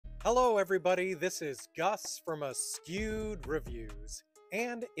Hello, everybody. This is Gus from Skewed Reviews.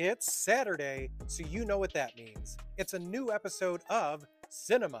 And it's Saturday, so you know what that means. It's a new episode of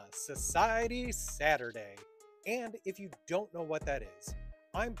Cinema Society Saturday. And if you don't know what that is,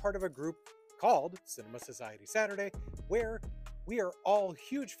 I'm part of a group called Cinema Society Saturday, where we are all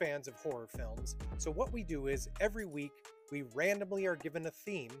huge fans of horror films. So what we do is every week we randomly are given a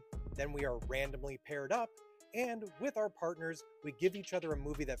theme, then we are randomly paired up, and with our partners, we give each other a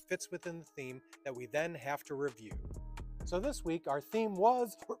movie that fits within the theme that we then have to review. So this week, our theme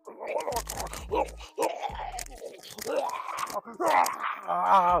was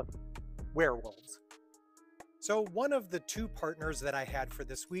werewolves. So one of the two partners that I had for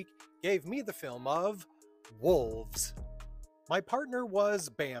this week gave me the film of Wolves. My partner was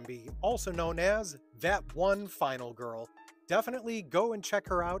Bambi, also known as That One Final Girl. Definitely go and check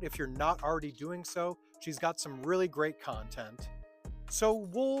her out if you're not already doing so. She's got some really great content. So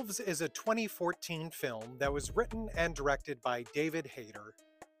Wolves is a 2014 film that was written and directed by David Hayter.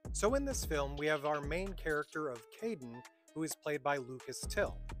 So in this film, we have our main character of Caden, who is played by Lucas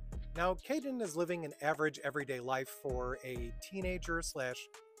Till. Now, Caden is living an average everyday life for a teenager slash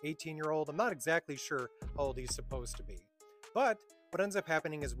 18-year-old. I'm not exactly sure how old he's supposed to be. But what ends up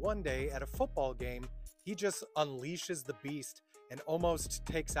happening is one day at a football game, he just unleashes the beast and almost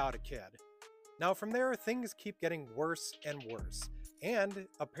takes out a kid. Now from there, things keep getting worse and worse, and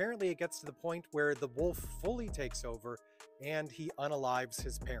apparently it gets to the point where the wolf fully takes over and he unalives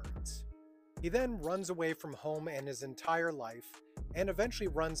his parents. He then runs away from home and his entire life, and eventually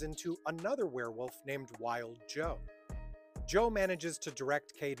runs into another werewolf named Wild Joe. Joe manages to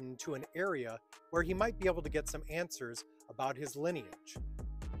direct Caden to an area where he might be able to get some answers about his lineage.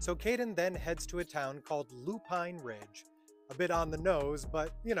 So Caden then heads to a town called Lupine Ridge. A bit on the nose,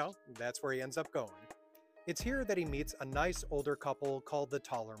 but you know, that's where he ends up going. It's here that he meets a nice older couple called the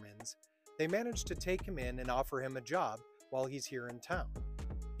Tollermans. They manage to take him in and offer him a job while he's here in town.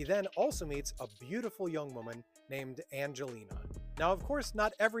 He then also meets a beautiful young woman named Angelina. Now, of course,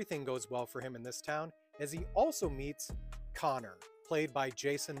 not everything goes well for him in this town, as he also meets Connor, played by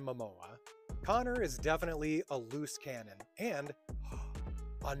Jason Momoa. Connor is definitely a loose cannon, and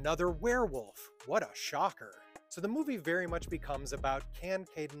another werewolf. What a shocker. So the movie very much becomes about, can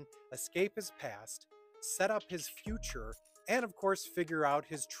Caden escape his past, set up his future, and of course figure out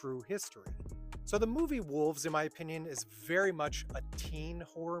his true history. So the movie Wolves, in my opinion, is very much a teen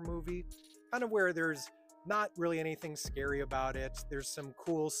horror movie, kind of where there's not really anything scary about it. There's some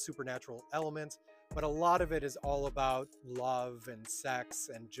cool supernatural elements, but a lot of it is all about love and sex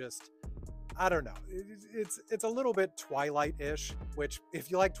and just, I don't know. It's a little bit Twilight-ish, which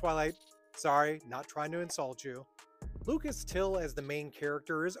if you like Twilight, sorry, not trying to insult you. Lucas Till as the main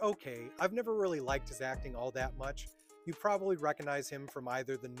character is okay. I've never really liked his acting all that much. You probably recognize him from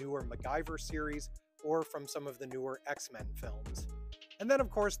either the newer MacGyver series or from some of the newer X-Men films. And then of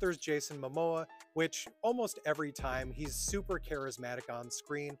course there's Jason Momoa, which almost every time he's super charismatic on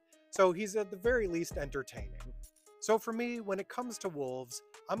screen, so he's at the very least entertaining. So for me, when it comes to Wolves,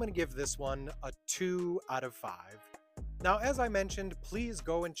 I'm going to give this one a 2 out of 5. Now, as I mentioned, please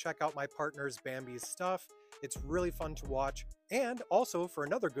go and check out my partner's Bambi's stuff. It's really fun to watch, and also for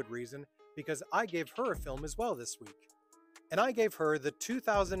another good reason, because I gave her a film as well this week. And I gave her the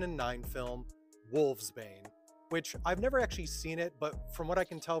 2009 film Wolvesbane, which I've never actually seen it, but from what I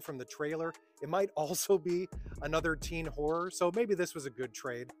can tell from the trailer, it might also be another teen horror, so maybe this was a good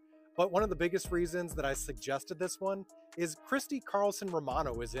trade. But one of the biggest reasons that I suggested this one is Christy Carlson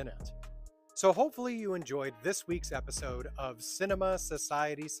Romano is in it. So hopefully you enjoyed this week's episode of Cinema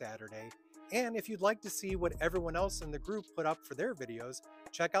Society Saturday, and if you'd like to see what everyone else in the group put up for their videos,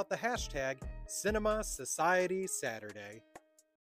 check out the hashtag Cinema Society Saturday.